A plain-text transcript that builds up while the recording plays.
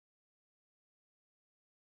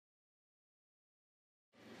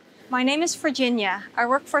My name is Virginia. I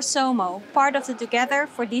work for SOMO, part of the Together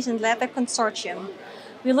for Decent Leather consortium.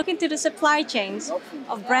 We look into the supply chains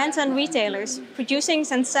of brands and retailers producing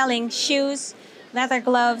and selling shoes, leather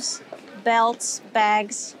gloves, belts,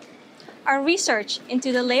 bags. Our research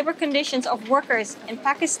into the labor conditions of workers in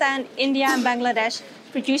Pakistan, India, and Bangladesh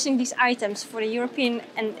producing these items for the European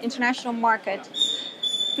and international market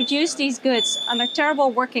produce these goods under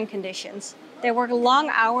terrible working conditions. They work long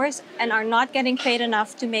hours and are not getting paid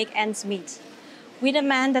enough to make ends meet. We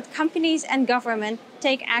demand that companies and government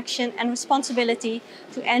take action and responsibility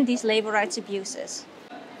to end these labor rights abuses.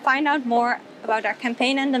 Find out more about our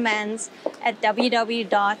campaign and demands at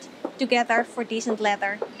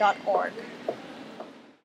www.togetherfordecentleather.org.